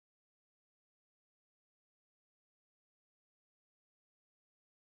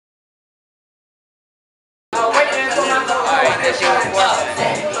that shit was up.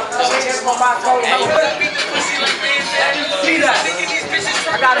 See that?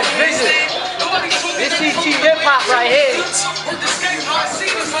 I got a vision. This CT hip hop right here.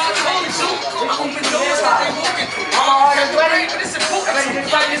 All right, ready? Ready to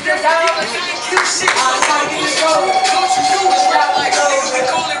fight this shit out?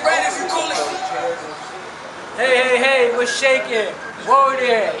 Hey, we're shaking. Whoa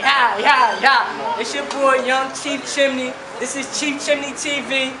there. Yeah. It's your boy, Young Chief Chimney. This is Chief Chimney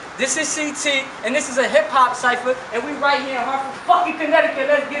TV. This is CT. And this is a hip hop cipher. And we right here in Hartford, fucking Connecticut.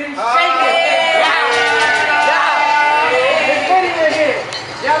 Let's get it shaking. It's video here.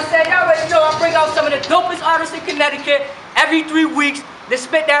 You know what I'm saying? Y'all already know I bring out some of the dopest artists in Connecticut every 3 weeks. They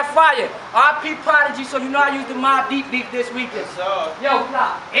spit that fire. RP Prodigy, so you know I used the Mob Deep Beef this weekend. Yo, we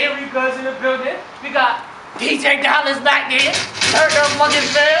got Henry Goods in the building. We got DJ Dollars back there. Heard the fucking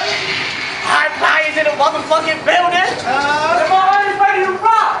film. High flyers in the motherfucking building. The motherfuckers ready to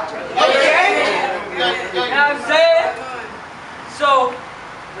rock. Okay? You know what I'm saying? So,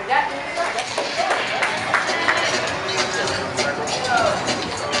 with that being said,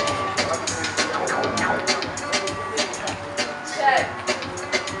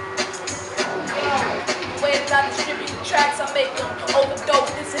 I distribute the tracks, I make them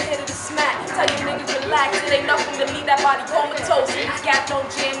overdose, this a hit of the smack. Tell you niggas relax, it ain't nothing to me, that body comatose. Got no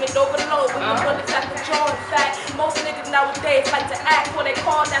jam and overload, with the bullets at the jaw. In fact, most niggas nowadays like to act what they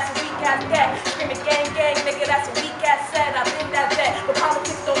call, that's a weak ass that. Screaming gang, nigga, that's a weak ass set. I've been that vet, but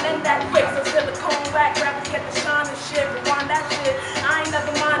politics don't end that quick. So silicone whack, rappers get the shine and shit, rewind that shit. I ain't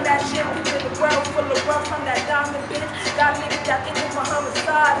never mind that shit, cause the world full of rough from that diamond bitch. Got niggas that think it's my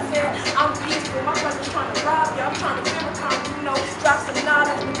homicide, man. I'm peaceful, my brother's trying to rob. I'm trying to feel it, you know, drop some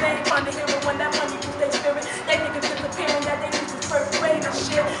knowledge, but they ain't trying to hear it when that money boosts their spirit. They niggas disappearing, that they use first grade and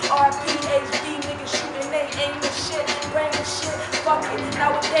shit. RP, HD, niggas shooting, they aim and shit, brain and shit. Fuck it,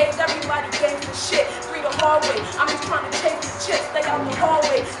 nowadays everybody gangsta shit. Free the hallway, I'm just trying to chase the chips, stay out the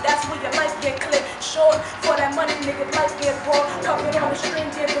hallway. That's where your life get clipped. Short for that money, nigga, life get bored. Cover it on the string,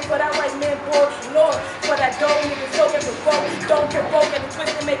 different for that white man bored. Lord, for that dough, nigga, so get the vote. Don't provoke and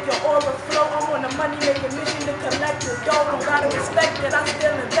twist to make your aura flow. I'm on a money making mission to collect the dough. Don't gotta respect it, I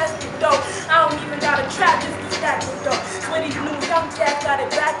still invest the dough. I don't even gotta trap just to stack the dough. Switty's new young cats got it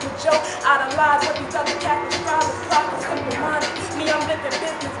back with Joe. Out of lies, what these other cats describe as profit, simple minded. Me, I'm living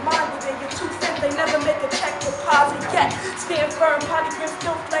business minded, and your 2 cents, they never make a check deposit yet. Stand firm, polygram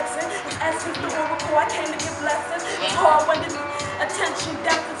still flexing. With essence, the oracle, I came to give lessons. It's hard when there's attention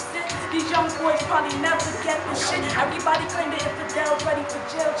deficit. These young boys probably never get this shit. Everybody claim that if the Dell's ready for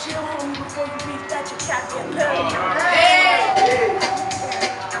jail, chill, homie, before you reach that, your cat get little.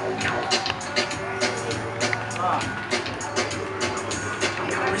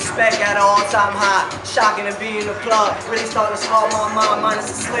 Respect at an all-time high, shocking to be in the plug. Really starting to spark my mind,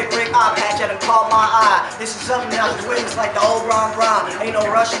 minus a slick Rick eye patch that done caught my eye. This is something that I was witness like the old Brown. Ain't no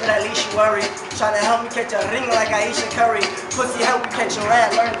rush, but at least you worry. Trying to help me catch a ring like Aisha Curry. Pussy help me catch a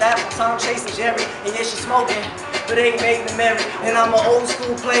rat, learned that from Tom chasing Jerry. And yeah, she smoking, but it ain't made me merry. And I'm an old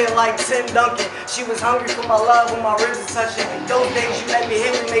school player like Tim Duncan. She was hungry for my love when my ribs was touching. Those days you let me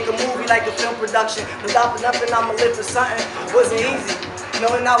hit me, make a movie like a film production. Without nothing, I'ma live for something. Wasn't easy,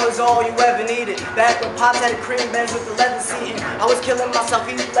 knowing I was all you ever needed. Back when Pops had a cream Benz with the leather seating, I was killing myself,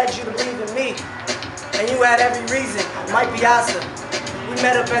 he led you to believe in me. And you had every reason, Mike Piazza. We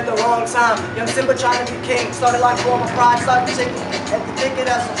met up at the wrong time. Young Simba trying to be king. Started like for my pride. Started taking at the ticket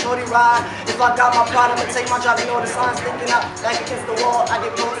as a shorty ride. If I got my pride, I'ma take my job. You know the signs sticking out back against the wall. I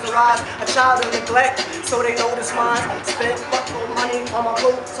get posterized. A child of neglect, so they notice mine. Spent fucking money on my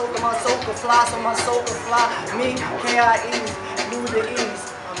coat, so that my soul could fly, so my soul could fly. Me, K-I-E's, Lou the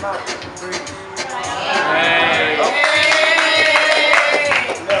E's. I'm out. Breathe.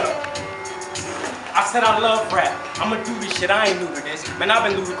 I said I love rap. I'ma do this shit, I ain't new to this. Man, I've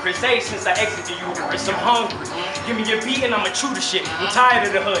been ludicrous age since I exited the uterus. I'm hungry. Give me your beat and I'ma chew the shit. I'm tired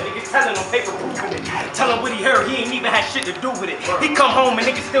of the hood. Niggas telling on paper proofing it. Tell him what he heard, he ain't even had shit to do with it. He come home and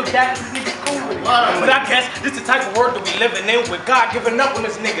niggas still dapping, this niggas cool with it. But I guess this the type of world that we living in with God giving up on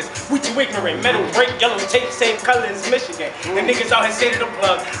us niggas. We too ignorant. Metal break, yellow tape, same color as Michigan. And niggas out here saving the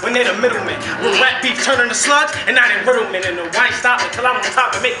plug when they the middlemen. With rap beef turning to slugs and not in riddlemen. And the white stop until I'm on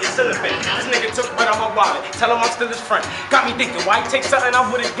top and make it celibate. This nigga took bread out my wallet. Tell him I'm still his friend. Got me thinking, why he take something I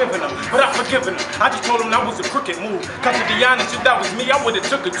would've given him? But I forgiven him. I just told him that was a crooked move. Cause to be honest, if that was me, I would've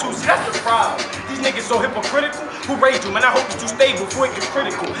took it too. See, that's the problem. These niggas so hypocritical. Who raised you? Man, I hope that you stay before it get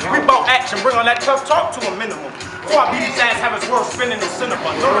critical. We bout action, bring all that tough talk to a minimum. Before I beat his ass, have his world spinning in cinnamon.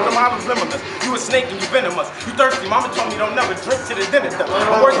 None of them I was limitless. You a snake and you venomous. You thirsty, mama told me don't never drink to the dinner.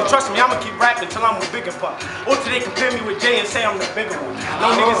 I'm worthy, trust me, I'ma keep rapping till I'm a bigger fuck. Or till they compare me with Jay and say I'm the bigger one.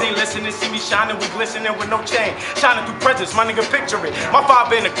 No niggas ain't listening, see me shining, we glistening with no chain. Shining through presence, my nigga picture it. My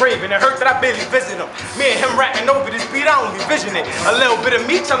father in the grave and it hurt that I barely visit him. Me and him rapping over this beat, I only vision it. A little bit of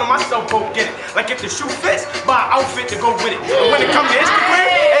me telling myself go get it. Like if the shoe fits, buy an outfit to go with it. And when it come to Instagram,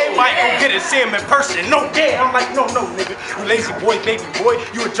 everybody go get it, see him in person. No damn, I'm like no nigga. You lazy boy, baby boy,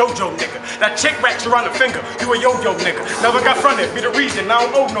 you a JoJo nigga. That chick wraps around the finger, you a yo-yo nigga. Never got fronted, be the reason, I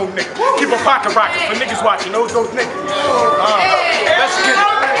don't owe no nigga. Keep a pocket rocket for niggas watching, those niggas. Let's get it.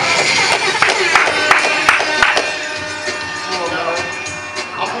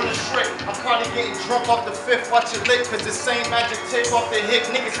 I'm probably getting drunk off the fifth, watch it lit, cause the same magic tape off the hip,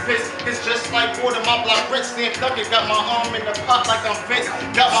 niggas pissed. It's just like water, my block rich, stamp ducket, got my arm in the pot like I'm Vince.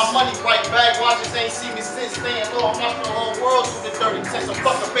 Got my money right bag, watches ain't see me since, staying low, I'm watching the whole world through the dirty test. I'm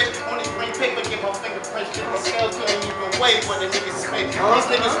fuck a bitch, only bring paper, get my fingerprints, get the scales couldn't even weigh what the niggas spit. These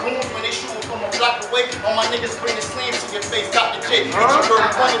niggas wounds when they shootin' from a block away, all my niggas bring the slam to your face, Dr. J, hit your bird,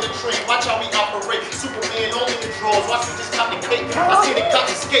 run in the train, watch how we operate, Superman all in the drawers, watch me just cop the cake, I see the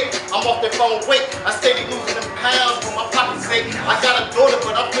cops escape, I'm off their phone, wait, I steady losing them pounds when my pockets ache. I got a daughter,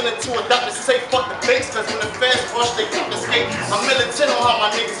 but I'm feeling to adopt to say fuck the base, cause when the feds rush, they confiscate. I'm militant on how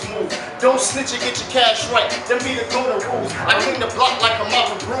my niggas move. Don't snitch and get your cash right, them be the golden rules. I clean the block like I'm out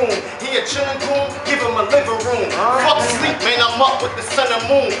of broom. He a chillin' room, give him a living room. Fuck sleep, man, I'm up with the sun and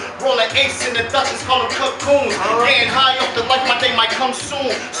moon. Rollin' ace in the Dutchess, call them cocoons. Getting high off the life, my day might come soon.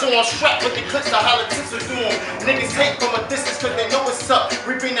 So I'm strapped with the clips, I holla tips are doom. Niggas hate from a distance cause they know what's up.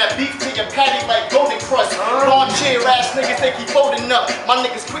 We bring that beef to your patty like golden crust. Lawn chair ass niggas, they keep folding up. My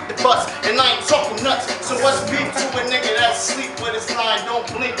niggas quick to bust, and I ain't talking nuts. So what's beef to a nigga that's sleep when it's lying? Don't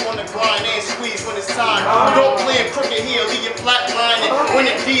blink on the grind and squeeze when it's time. Don't play a crooked here, leave your flat lining. When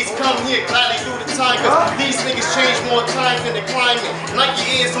the D's come here, gladly do the time. Cause these niggas change more times than the climate. Like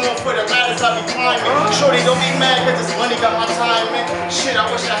your ears on for the ladders I be climbing. Shorty, don't be mad cause this money got my time, man. Shit, I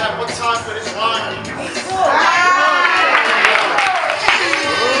wish I had more time for this rhyming.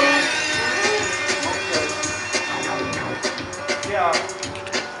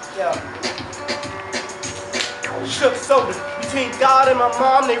 Shook soda between God and my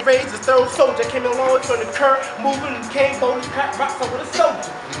mom, they raised a third soldier. Came along from the curb, moving and came boulders, crack rocks over the soldier.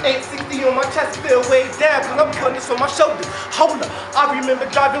 860 on my chest, feel way down, cause I'm putting this on my shoulder. Hold up, I remember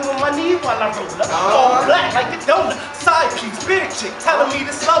driving with my knee while I roll up. All black like a donut, side piece, big chick, telling me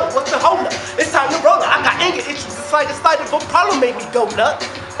to slow. What's the hold up? It's time to roll up. I got anger issues, the slightest of a problem made me go nuts.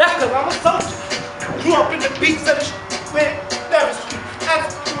 That's cause I'm a soldier. Grew up in the beats of the street, never street.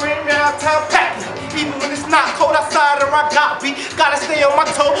 As we ran around town packing. Even when it's not cold outside or I got beat, gotta stay on my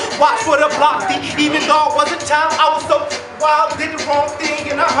toe, watch for the block D. Even though I was a child, I was so wild, did the wrong thing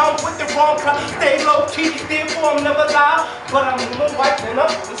and I hung with the wrong crowd. Stay low key, therefore I'm never loud. But I'm in the white and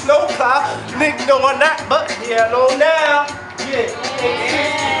up the snow cloud. Niggas know I'm not, but yeah, I know now. Yeah.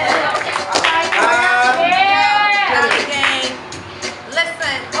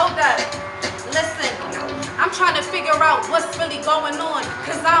 Listen, hold up. Listen. I'm trying to figure out what's really going on,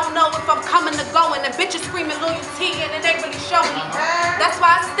 cause I don't know if I'm coming or going. The bitches screaming loyalty and it ain't really showing. That's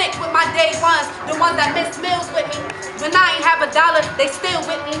why I stick with my day ones, the ones that miss meals with me. When I ain't have a dollar, they still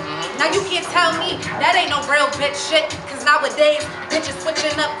with me. Now you can't tell me that ain't no real bitch shit, cause nowadays bitches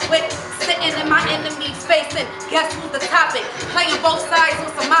switching up quick, sitting in my enemy's face and guess who's the topic? Playing both sides with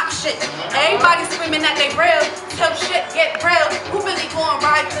some mop shit. Everybody screaming that they real, till shit get real. Who really gonna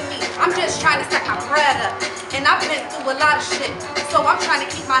ride for me? I'm just trying to stack my bread up. And I've been through a lot of shit, so I'm trying to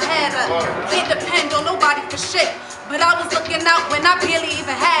keep my head up. Can't depend on nobody for shit, but I was looking out when I barely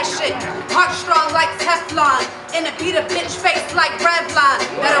even had shit. Heart strong like Teflon, and it beat a bitch face like Revlon.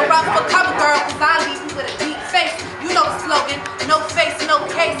 Better run for cover, girl, cause I leave you with a deep face. You know the slogan, no face, no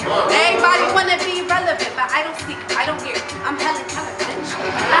case. Everybody wanna be relevant, but I don't see it, I don't hear it. I'm Helen Keller, bitch.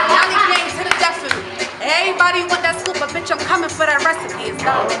 Y'all came to the death of me. Everybody want that scoop, but bitch, I'm coming for that recipe. It's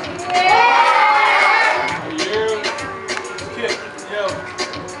done.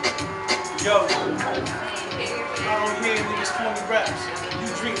 Yo, I don't hear niggas call me raps. You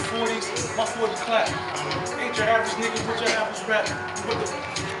drink 40s, my 40 clap. Ain't your average nigga with your average rap. What the?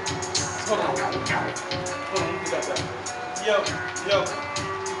 Hold on, let me get that. Yo.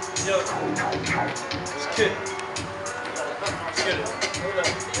 Let's get it.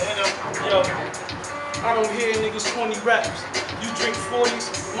 Yo, I don't hear niggas 20 raps. You drink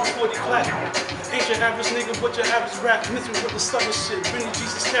 40s, my 40 clap. Ain't your average nigga, but your average rap. Missing with the southern shit, Benny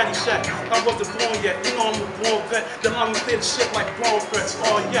Jesus Caddyshack. I wasn't born yet, you know I'm a born vet. Then I'm clear the shit like brawn threats.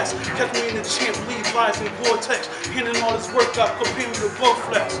 Oh yes, catch me in the champ, Levi's and Gore-Tex. Handing all this work out, compare me to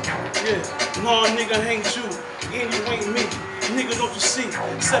Bowflex. Yeah, nah nigga ain't you, and you ain't me. Nigga, don't you see?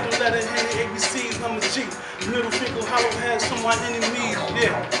 7-letter handed ABCs, I'm a G. Middle finger hollow heads to my enemies,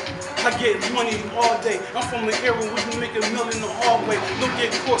 yeah. I get money all day. I'm from an era where you make a million the hard way. Don't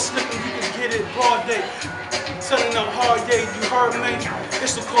get caught slipping, you can get it broad day. Selling up hard day, you heard me?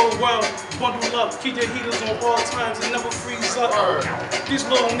 It's a cold world, bundle up. Keep your heaters on all times and never freeze up. These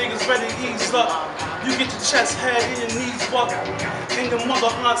little niggas ready to ease up. You get your chest, head, and your knees buck. And your mother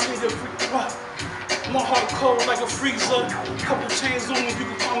aunts need to free. My heart cold like a freezer. Couple chains on me, you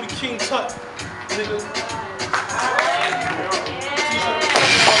can call me King Tut. Nigga.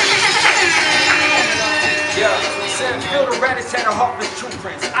 Yeah, said feel the rabbits had a heart for true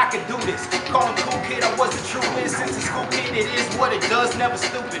prince. I could do this. Call him cool kid, I was the true man. Since the school kid, it is what it does, never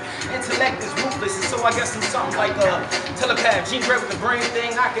stupid. Intellect is ruthless, and so I guess I'm something like a telepath. Gene Gray with the brain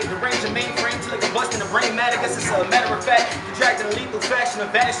thing. I could arrange a mainframe till it can bust in the brain matter. Guess it's a matter of fact. Contract in a lethal fashion,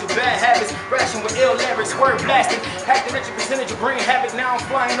 vanish with bad habits. Ration with ill leverage, word blasting. Hack the richer percentage of brain havoc. Now I'm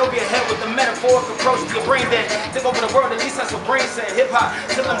flying over your head with the metaphorical approach to your brain dead. Take over the world, at least that's what brain said. Hip hop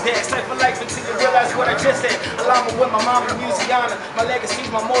till I'm dead. Cypher life until you realize what I just said. Allow me with my mom and Musiana. My legacy's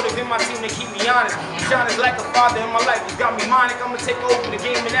my motive in my team to keep me honest. Sean is like a father in my life. He's got me manic. I'ma take over the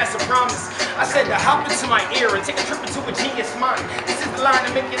game and that's a promise. I said to hop into my ear and take a trip into a genius mind. This is the line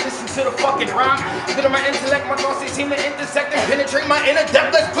to make you listen to the fucking rhyme. Bit of my intellect, my thoughts they seem to intersect and penetrate my inner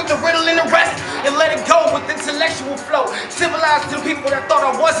depth. Let's put the riddle in the rest and let it go with intellectual flow. Civilized to the people that thought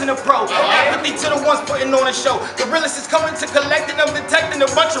I wasn't a pro. Empathy to the ones putting on a show. The realest is coming to collecting them, detecting a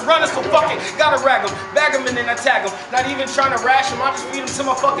bunch of runners. So fuck it, gotta rag them, bag them and then I tag them. Not even trying to ration them, I just feed them to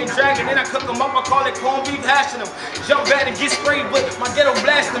my fucking dragon. Then I cook them up, I call it corned beef hashing them. Jump back and get sprayed with my ghetto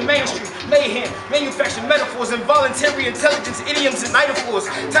blast in Main Street. Mayhem, manufactured metaphors, involuntary intelligence, idioms and metaphors.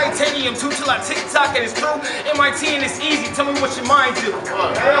 Titanium too till I tick-tock and it's through. MIT and it's easy, tell me what your mind do.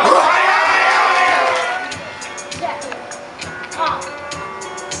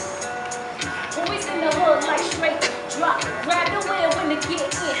 Always in the hood like straight drop. Grab the wheel when they get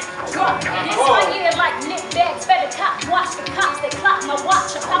in. Drop. This my ear like nip bags. Better cop. Watch the cops. They clock my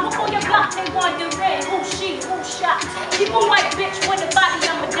watch. I pop up on your block. They wondering who she, who shot. Keep a white bitch with the body.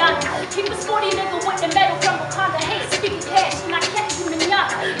 I'm a doctor. Keep a sporty nigga with the metal from Wakanda. Hate speaking cash and I catch you manana.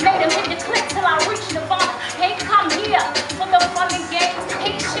 Made him hit the clip till I reach Nirvana. Hey, come here for the fun and games.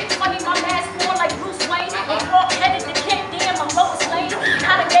 Hate shit funny. My mask more like Bruce Wayne. They all headed to Kent. Damn, I'm Lois Lane.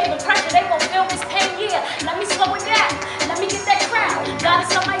 How they gave the pressure. They gon' feel this pain. Yeah, let me slow it down. Let me get that crown. Got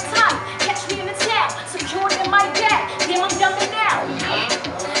it on my time. Catch me in the town. Secured in my bag. Damn, I'm dumbing out.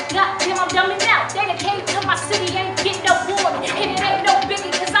 Damn, I'm dumbing out. They done came to my city, ain't get no warning. And it ain't no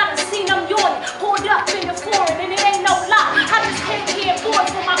biggie, cause I done seen them yawning. Pulled up in the foreign, and it ain't no lie. I just came here, boy,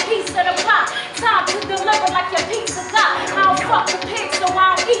 for my piece of the pie. Time to deliver like your pizza guy. I don't fuck with pigs, so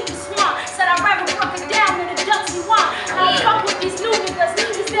I don't eat the swine. Said I'd rather work it down in a dusty wine. I don't fuck with these new niggas,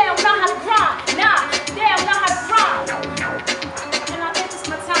 cause they don't know how to grind. Nah, they don't know how to grind. And I think it's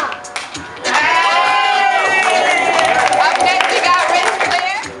my time. Okay, we got Rich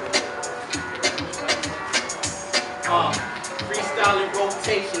Flair. Freestyling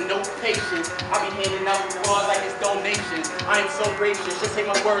rotation, no patience. I be handing out awards like it's donations. I am so gracious, just take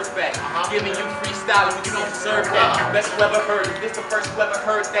my words back. Giving you freestyling, but you don't deserve that. Best who ever heard it, this the first who ever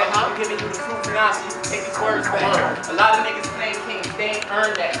heard that. I'm giving you the truth now so you can take these words back. A lot of niggas playing kings, they ain't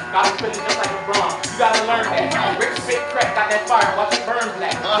earned that. Got me feeling just like a bronze, you gotta learn that. Rich spit crack, got that fire, watch it burn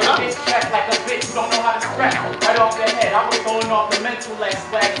black. This track like a bitch, you don't know how to scrap. Right off the head, I was going off the mental like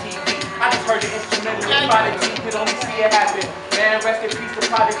Swag TV. I just heard the instrumental, the Prodigy, could only see it happen. Man, rest in peace to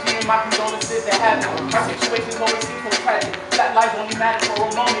Prodigy and my condolences that happen. Our situations always seem so tragic. Black lives only matter for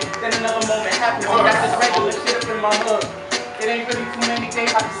a moment, then another moment happens. And that's just regular shit up in my hood. It ain't really too many days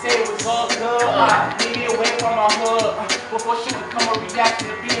I can say it was all good. I need me away from my hood. Before shit would come a reaction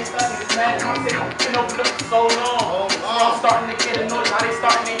to being stuck in this man in my city. Been overlooked for so long. I'm starting to get annoyed, now they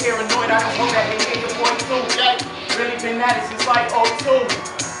starting to hear annoyed. I just hope that they hate the boy too. Really been at it since like 02.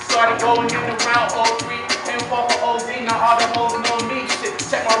 Started going in around 03. Came for OZ, now all the hoes know me. Shit,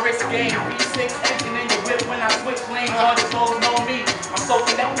 check my wrist game. V6 engine in your whip when I switch lanes. All the hoes know me. I'm so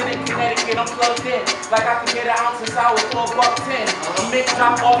connected in Connecticut, I'm plugged in. Like I can get an ounce since I was $4.10. The mix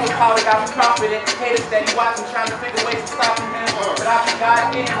drop off the powder, got me confident. Haters steady watching, trying to figure ways to stop him. But I be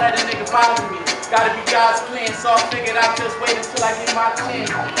God in, let a nigga bother me. Gotta be God's plan, so I figured I'd just wait until I get my chin.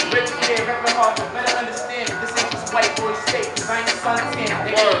 Rich kid, rapping hard to better understand. This ain't just white boy state, cause I ain't suntan,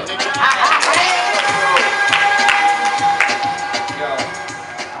 nigga. Word, nigga. Yo,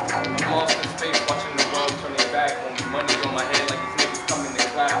 I'm lost in space watching the world turn their back on me. Money on my head like these niggas coming to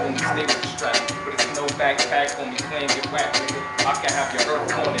clap on me. Stay with the strap, but it's no backpack on me. Playing get whacked, nigga. I can have your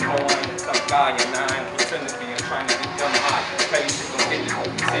earth on it. No, I ain't a tough guy, and I ain't pretending to be. I'm trying to get dumb high. Tell you shit don't get this.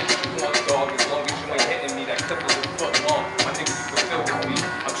 Say what you want, dog. As long as you ain't hitting me, that clip is a foot long. My niggas you can feel with me.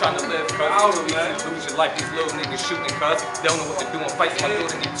 I'm trying to live, cuz. Lose your life, these little niggas shooting, cuz. They don't know what to do in fights. My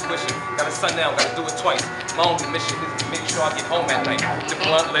daughter need tuition. Got a son now, gotta do it twice. My only mission is to make sure I get home at night. The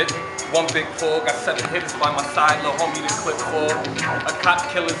blunt lit, one big pull. Got 7 hitters by my side, little homie to clip for. A cop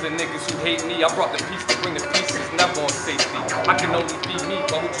killers and niggas who hate me. I brought the peace to bring the pieces, never on safety. I can only be me,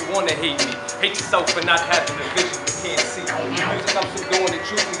 why would you wanna hate me? Hate yourself for not having the vision you can't see. The music I'm still doing it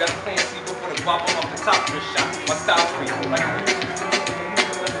truthfully, that's plain see before the guap I'm off the top of the shot. My style free, like a music.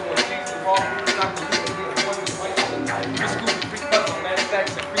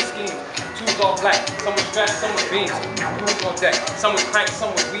 All black, some with straps, some with beans. Who's on deck? Some with crack, some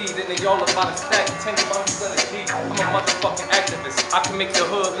with weed, and they all about a stack. 10 bounces of the G. I'm a motherfucking activist. I can make the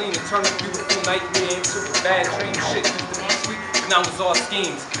hood lean and turn a beautiful nightmare into a bad dream. Shit used to be sweet, but now it's all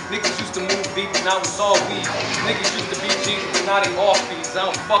schemes. Niggas used to move deep, but now it's all weed. Niggas used to be G's, but now they all fees. I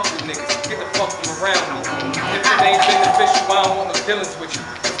don't fuck with niggas. Get the fuck from around me. If it ain't beneficial, I don't want no dealings with you.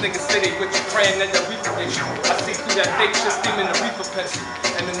 If niggas say they with you, praying that the reaper gets you. I see through that fake shit, steaming the reaper pencil.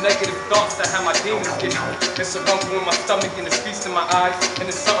 And the negative thoughts that have my demons get you. It's a rumble in my stomach and it's feast in my eyes. And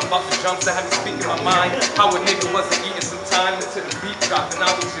it's something about the jumps that have me speaking my mind. How a nigga wasn't eating some time until the beat dropped and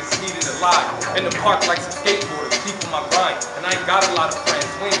I was just eating alive. In the park like some skateboarders, deep in my grind. And I ain't got a lot of friends,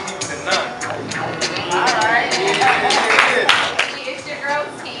 we ain't deeper than 9. Alright. It's your girl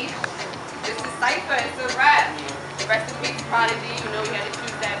T. This is Cypher, it's a rap. Rest in peace, Prodigy. You know we had to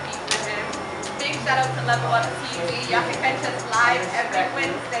choose that beat with him. Big shout out to Level Up TV. Y'all can catch us live every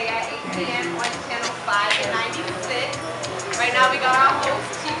Wednesday at 8 p.m. on channel 5 and 96. Right now we got our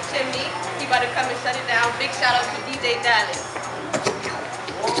host, Chief Chimney. He about to come and shut it down. Big shout out to DJ Dallas.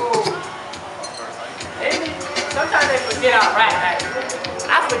 Sometimes they forget our rap act.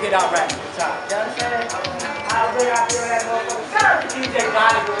 I forget our rap sometimes. You know what I'm saying? I feel that motherfucker. Shout out to DJ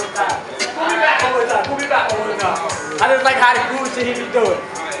Dallas all the time. We'll be back all the time. We'll be back all the time. I just like how the cool shit he be doing.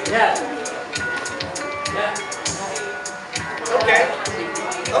 Yeah. Yeah. Okay.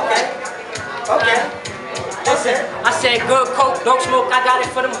 Listen, I said good coke, don't smoke, I got it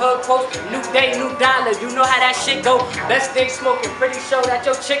for them hood quotes. New day, new dollar, you know how that shit go. Best thing smoking, pretty sure that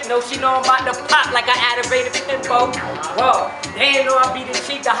your chick knows. She know I'm about to pop like I aggravated pinball. Whoa, they ain't know I be the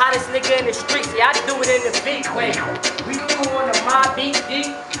chief, the hottest nigga in the streets. Yeah, I do it in the beat, wait. We do on the mob beat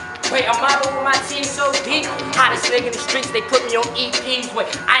deep. Wait, I'm mobbing with my team so deep. Hottest nigga in the streets, they put me on EPs.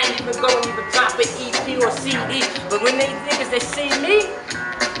 Wait, I ain't even going even drop an EP or CD. But when they niggas, they see me,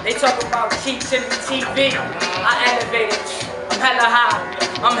 they talk about Chief Chimney TV. I elevated, I'm hella high,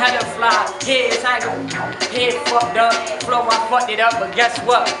 I'm hella fly. Head tiger, head fucked up, flow I fucked it up, but guess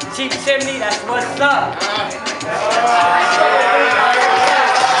what? Chief Chimney, that's what's up.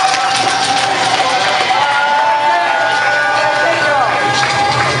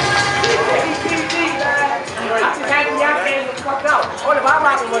 What if I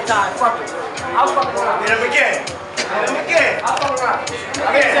rock him one time? Fuck it. I'll fucking around. Hit him again. I'll fucking around.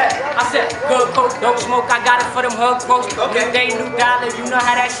 I said, good coke, don't smoke, I got it for them hug quotes. New day, new dollar, you know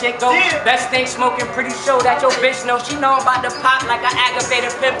how that shit go. Best thing smoking, pretty sure that your bitch know. She know I'm about to pop like an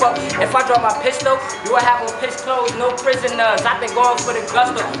aggravated pimple. If I draw my pistol, you will have on piss clothes, no prisoners. I've been going for the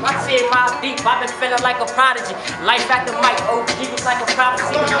gusto. I see my deep, I've been feeling like a prodigy. Life at the mic, OG was like a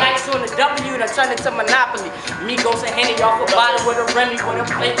prophecy. The lights on the W, done turned into Monopoly. Migos and Henny off a bottle with a Remy, with a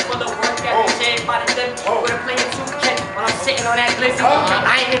plate full of work at the shade by the dim, with a plane 2K. When I'm sitting on that glizzy,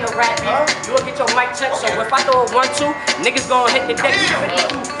 I ain't in a rap beat. You will get your mic check, so if I throw a 1-2, niggas gon' hit the deck.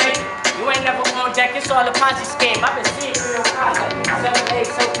 You ain't never on deck, it's all a Ponzi scheme. I've been seeing you on contact. 7 days,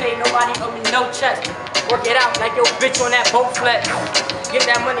 so paid, nobody owe me no checks. Work it out like your bitch on that boat flex. Get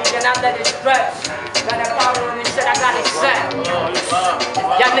that money, then I let it stretch. Got that powder on this shit, I got it set.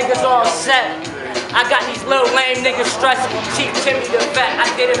 Y'all niggas all set. I got these little lame niggas stressing. Chief Chimney the vet, I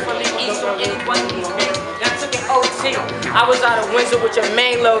did it from the east on any one of these beats. Y'all took it OT. I was out of Windsor with your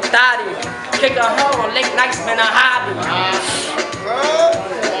main little thotty. Kick a hoe on late nights, been a hobby.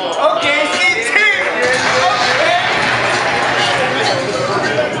 Okay.